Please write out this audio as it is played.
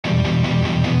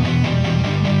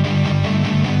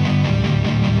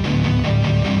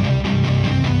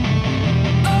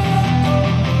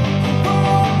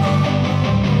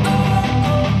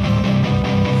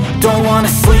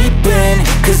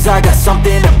I got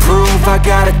something to prove. I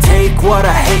gotta take what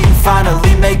I hate and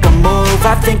finally make a move.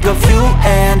 I think of you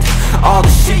and all the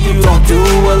shit you don't do.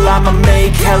 Well, I'ma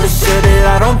make hella sure that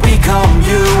I don't become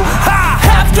you. I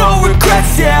have no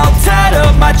regrets, yeah, I'll tie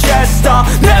up my chest. I'll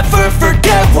never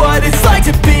forget what it's like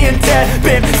to be in debt.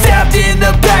 Been stabbed in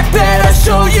the back bed, I'll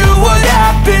show you what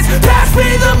happens. Pass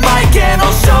me the mic and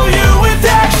I'll show you with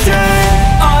action.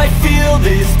 I feel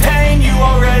this pain, you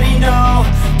already know.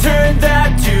 Turn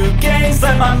that to gains,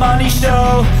 let my money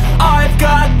show. I've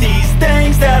got these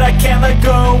things that I can't let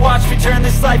go. Watch me turn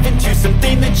this life into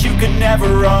something that you could never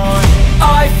own.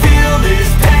 I feel this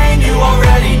pain, you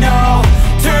already know.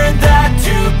 Turn that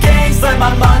to gains, let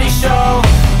my money show.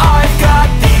 I've got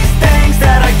these things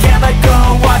that I can't let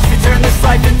go. Watch me turn this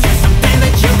life into something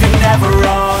that you could never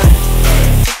own.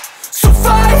 So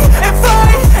fight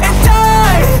and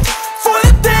die for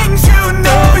the things you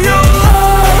know you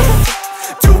love.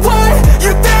 Do what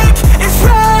you think is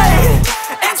right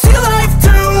and see life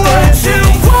do what you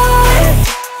want.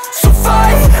 So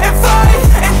fight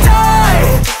and die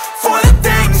for the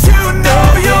things you know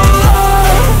you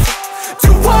love.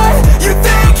 Do what you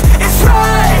think is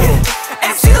right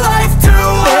and see life do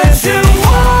what you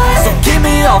want. So give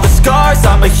me all the scars,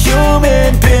 I'm a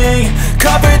human being.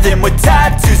 Cover them with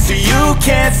tattoos so you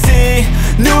can't see.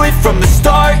 Knew it from the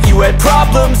start, you had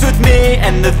problems with me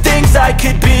and the things I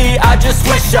could be, I just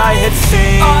wish I had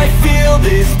seen. I feel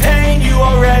this pain, you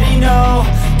already know.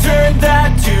 Turn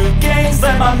that to gains,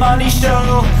 let my money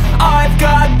show. I've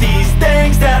got these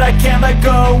things that I can't let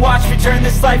go. Watch me turn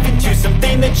this life into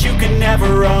something that you could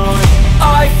never own.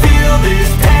 I feel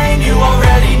this pain, you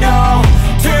already know.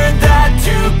 Turn that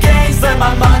to